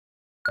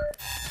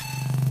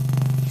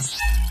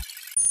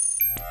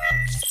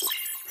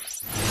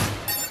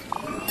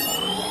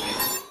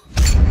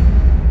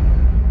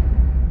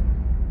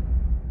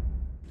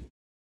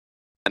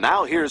And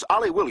now here's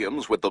Ollie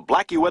Williams with the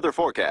Blackie weather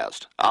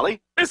forecast.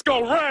 Ollie? It's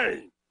gonna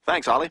rain!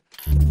 Thanks, Ollie.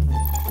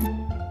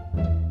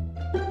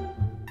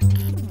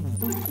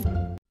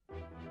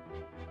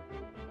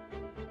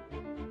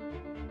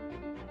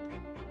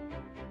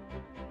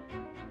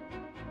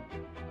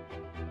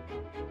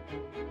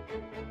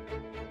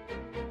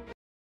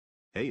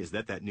 Hey, is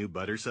that new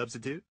butter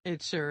substitute?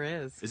 It sure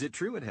is. Is it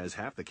true it has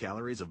half the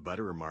calories of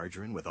butter or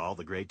margarine with all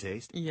the great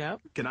taste?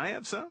 Yep. Can I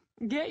have some?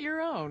 Get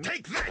your own.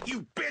 Take that,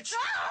 you bitch!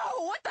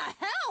 Oh, what the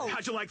hell?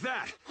 How'd you like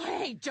that?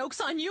 Hey,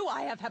 joke's on you.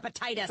 I have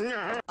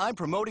hepatitis. I'm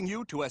promoting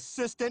you to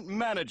assistant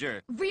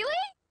manager. Really?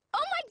 Oh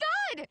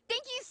my God!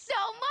 Thank you so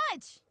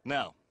much!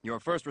 Now,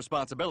 your first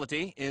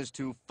responsibility is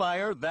to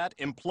fire that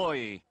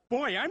employee.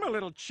 Boy, I'm a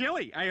little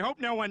chilly. I hope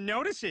no one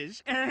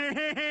notices.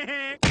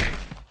 Dad!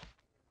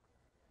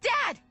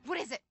 What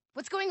is it?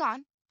 What's going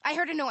on? I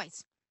heard a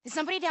noise. Is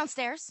somebody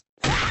downstairs?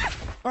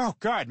 Oh,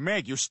 God,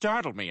 Meg, you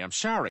startled me. I'm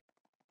sorry.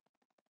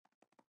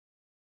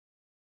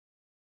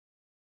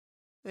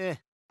 Why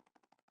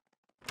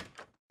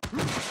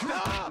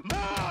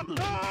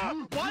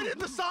did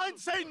the sign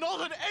say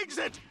not an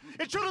exit?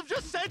 It should have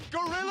just said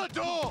gorilla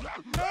door.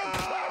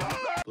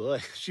 Boy,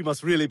 she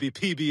must really be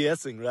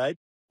PBSing, right?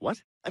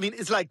 What? I mean,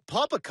 it's like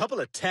pop a couple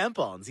of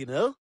tampons, you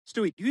know?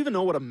 Stewie, do you even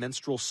know what a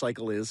menstrual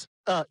cycle is?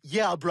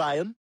 Yeah,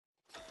 Brian.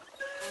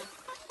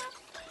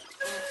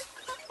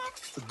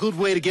 It's a good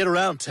way to get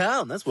around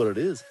town, that's what it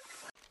is.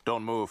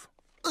 Don't move.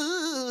 A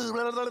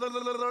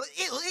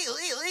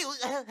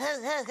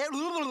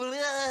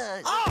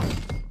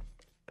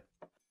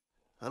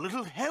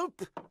little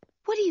help.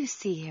 What do you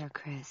see here,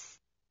 Chris?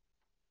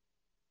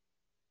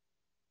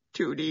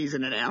 2 D's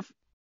and an F.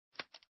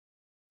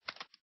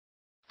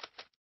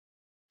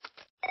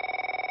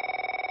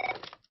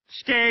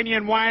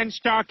 Scanian,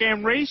 Weinstock,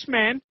 and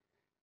Reisman.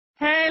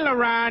 Hey,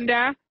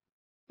 LaRonda.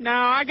 No,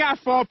 I got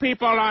 4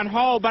 people on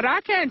hold, but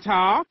I can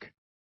talk.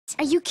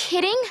 Are you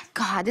kidding?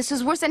 God, this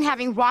is worse than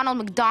having Ronald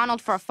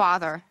McDonald for a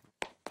father.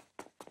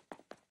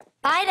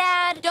 Bye,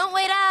 Dad. Don't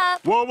wait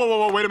up.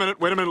 Whoa, wait a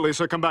minute,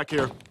 Lisa, come back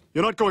here.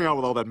 You're not going out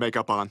with all that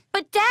makeup on.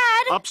 But,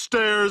 Dad...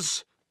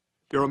 Upstairs.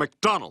 You're a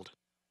McDonald,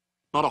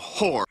 not a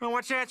whore. Well,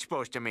 what's that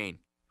supposed to mean?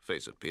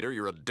 Face it, Peter,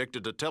 you're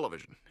addicted to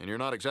television. And you're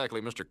not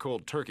exactly Mr.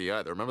 Cold Turkey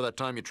either. Remember that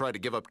time you tried to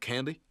give up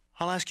candy?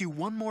 I'll ask you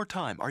one more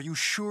time. Are you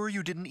sure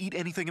you didn't eat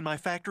anything in my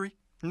factory?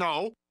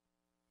 No.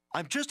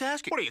 I'm just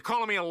asking. What, are you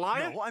calling me a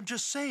liar? No, I'm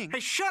just saying. Hey,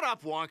 shut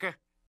up, Wonka.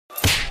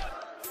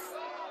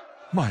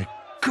 My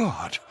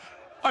God,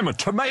 I'm a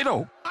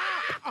tomato.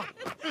 Calm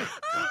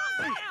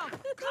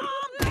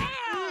down.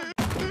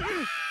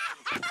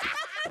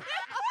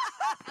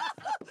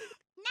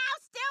 Now,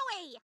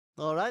 Stewie!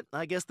 All right,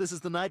 I guess this is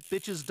the night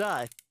bitches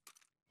die.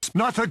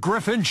 Not the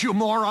griffins, you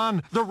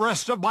moron. The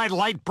rest of my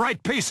light,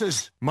 bright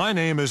pieces. My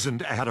name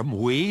isn't Adam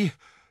Wee.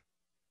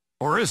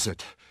 Or is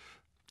it?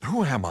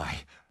 Who am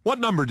I? What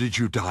number did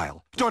you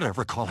dial? Don't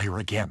ever call here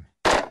again.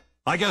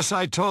 I guess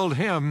I told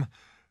him,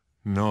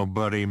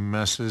 nobody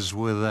messes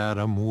with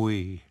Adam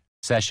Wee.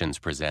 Sessions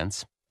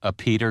presents A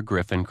Peter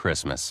Griffin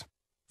Christmas,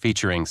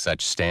 featuring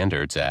such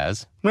standards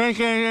as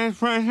everybody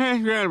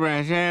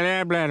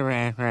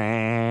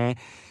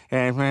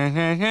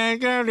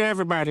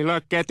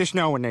look at the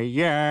snow in the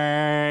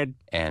yard.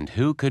 And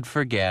who could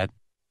forget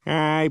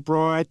I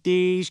brought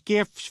these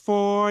gifts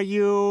for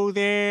you,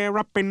 they're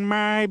up in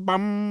my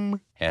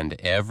bum. And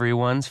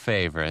everyone's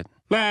favorite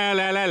La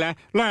la la la,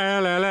 la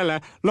la la la,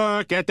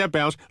 look at the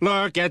bells,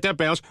 look at the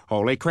bells.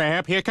 Holy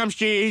crap, here comes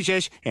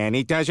Jesus, and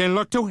he doesn't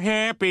look too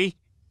happy.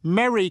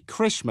 Merry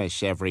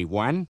Christmas,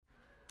 everyone.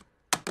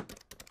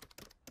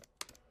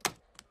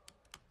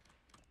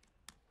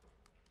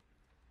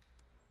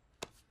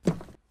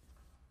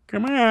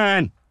 Come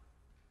on.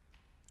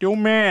 Do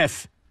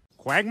math.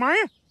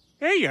 Quagmire?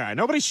 There you are.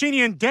 Nobody's seen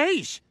you in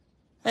days.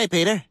 Hey,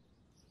 Peter.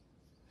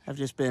 I've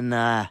just been,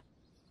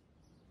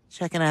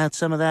 checking out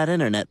some of that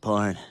internet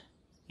porn.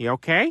 You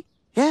okay?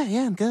 Yeah,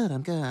 I'm good.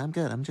 I'm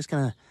just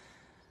gonna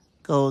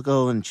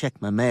go and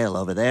check my mail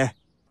over there.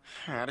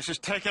 This is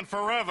taking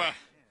forever.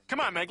 Come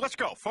on, Meg, let's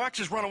go. Fox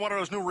is running one of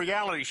those new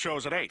reality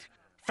shows at 8.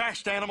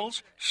 Fast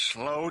animals,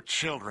 slow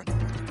children.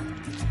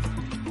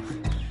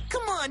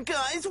 Come on,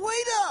 guys,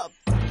 wait up!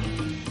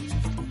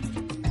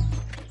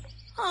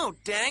 Oh,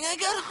 dang, I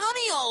got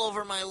honey all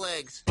over my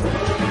legs.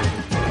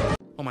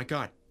 Oh, my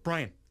God.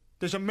 Brian,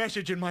 there's a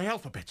message in my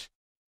alphabet.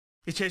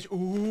 It says,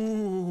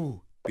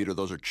 ooh. Peter,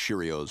 those are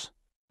Cheerios.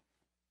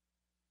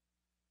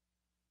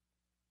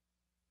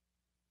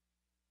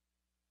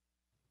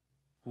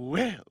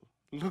 Well,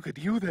 look at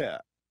you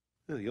there.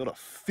 You're a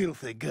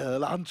filthy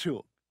girl, aren't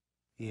you?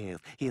 Yes,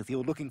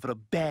 you're looking for a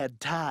bad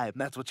time.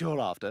 That's what you're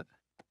after.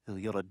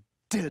 You're a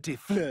dirty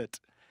flirt.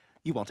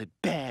 You want it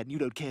bad, and you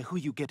don't care who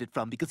you get it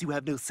from because you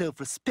have no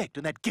self-respect,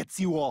 and that gets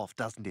you off,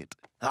 doesn't it?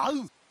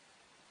 Oh!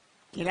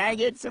 Can I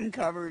get some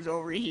covers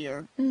over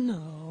here?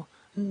 No,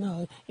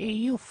 no.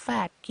 You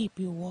fat, keep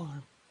you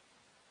warm.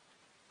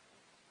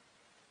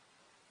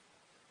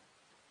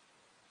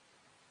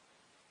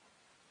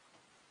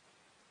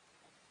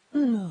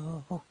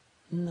 No,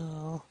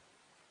 no.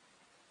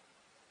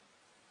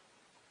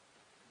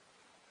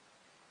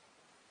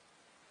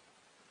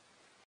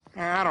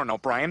 I don't know,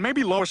 Brian.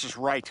 Maybe Lois is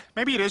right.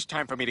 Maybe it is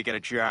time for me to get a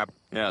job.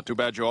 Yeah, too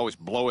bad you always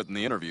blow it in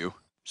the interview.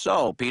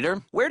 So,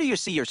 Peter, where do you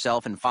see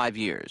yourself in 5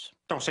 years?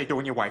 Don't say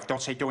doing your wife.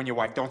 Don't say doing your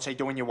wife. Don't say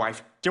doing your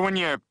wife. Doing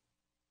your...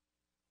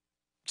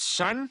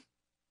 son?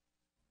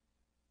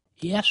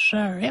 Yes,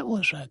 sir. It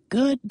was a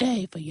good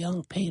day for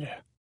young Peter.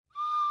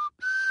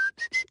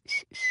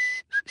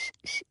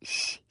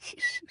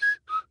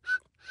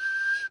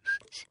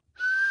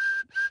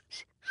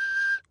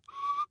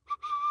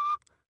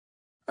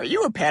 Are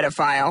you a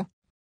pedophile?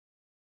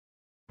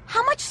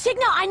 How much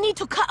signal I need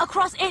to cut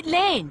across 8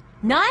 lane?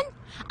 None?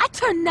 I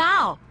turn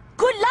now.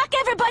 Good luck,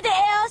 everybody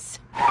else!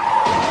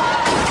 Ah!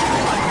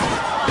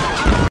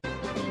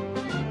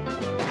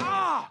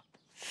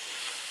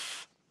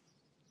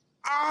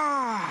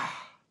 Ah!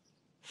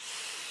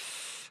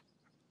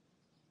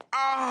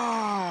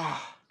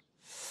 Ah!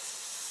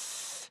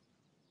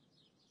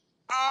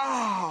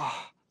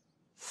 Ah!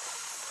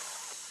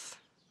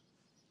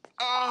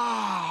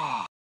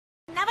 Ah!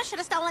 Never should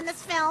have stolen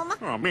this film.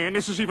 Oh, man,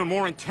 this is even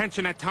more intense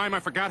than that time I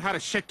forgot how to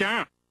sit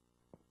down.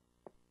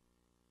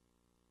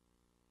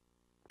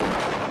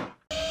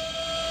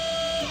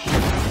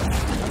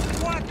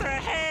 What the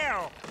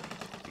hell?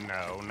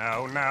 No,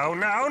 no, no,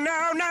 no,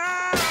 no,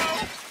 no!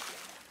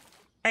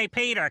 Hey,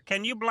 Peter,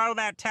 can you blow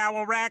that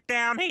towel rack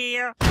down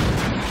here?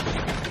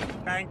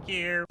 Thank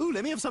you. Ooh,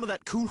 let me have some of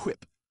that Cool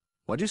Whip.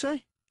 What'd you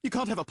say? You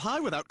can't have a pie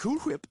without Cool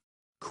Whip.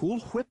 Cool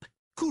Whip?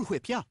 Cool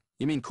Whip, yeah.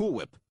 You mean Cool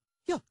Whip?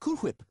 Yeah, Cool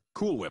Whip.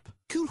 Cool Whip.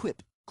 Cool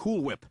Whip.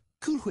 Cool Whip.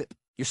 Cool Whip.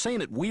 You're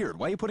saying it weird.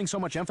 Why are you putting so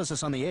much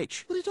emphasis on the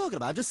H? What are you talking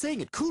about? I'm just saying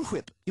it. Cool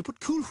Whip. You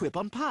put Cool Whip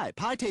on pie.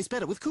 Pie tastes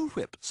better with Cool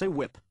Whip. Say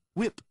whip.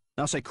 Whip.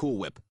 Now say Cool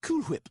Whip.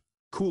 Cool Whip.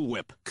 Cool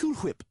Whip. Cool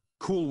Whip.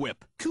 Cool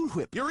Whip. Cool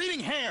Whip. You're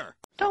eating hair!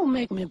 Don't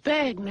make me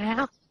beg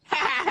now.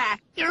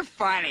 You're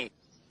funny.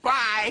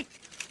 Bye.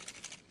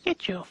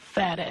 Get your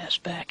fat ass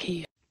back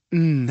here.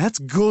 That's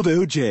good,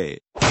 OJ.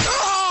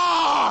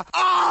 Ah!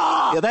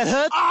 Ah! Yeah, that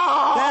hurt?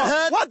 Ah! That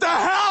hurt? What the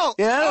hell?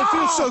 Yeah, that don't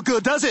feel so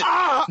good, does it?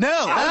 Ah!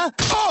 No, huh?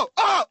 Oh!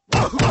 Oh!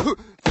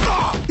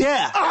 Ah!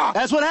 Yeah, Ah!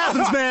 that's what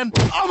happens, man.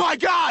 Oh my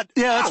God!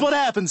 Yeah, that's what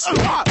happens.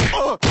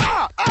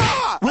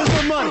 Ah! Where's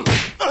my money?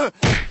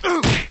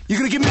 You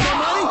gonna give me my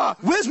money?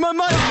 Where's my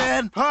money,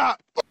 man?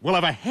 We'll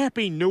have a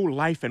happy new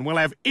life, and we'll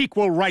have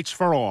equal rights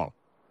for all.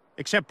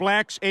 Except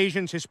blacks,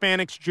 Asians,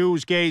 Hispanics,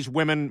 Jews, gays,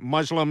 women,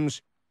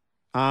 Muslims.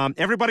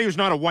 Everybody who's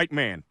not a white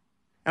man.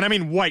 And I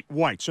mean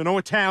white. So no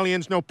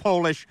Italians, no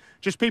Polish,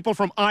 just people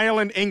from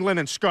Ireland, England,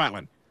 and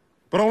Scotland.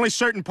 But only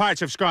certain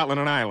parts of Scotland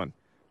and Ireland.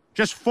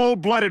 Just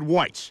full-blooded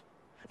whites.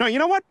 No, you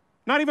know what?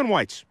 Not even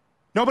whites.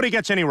 Nobody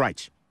gets any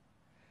rights.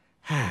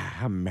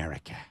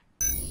 America.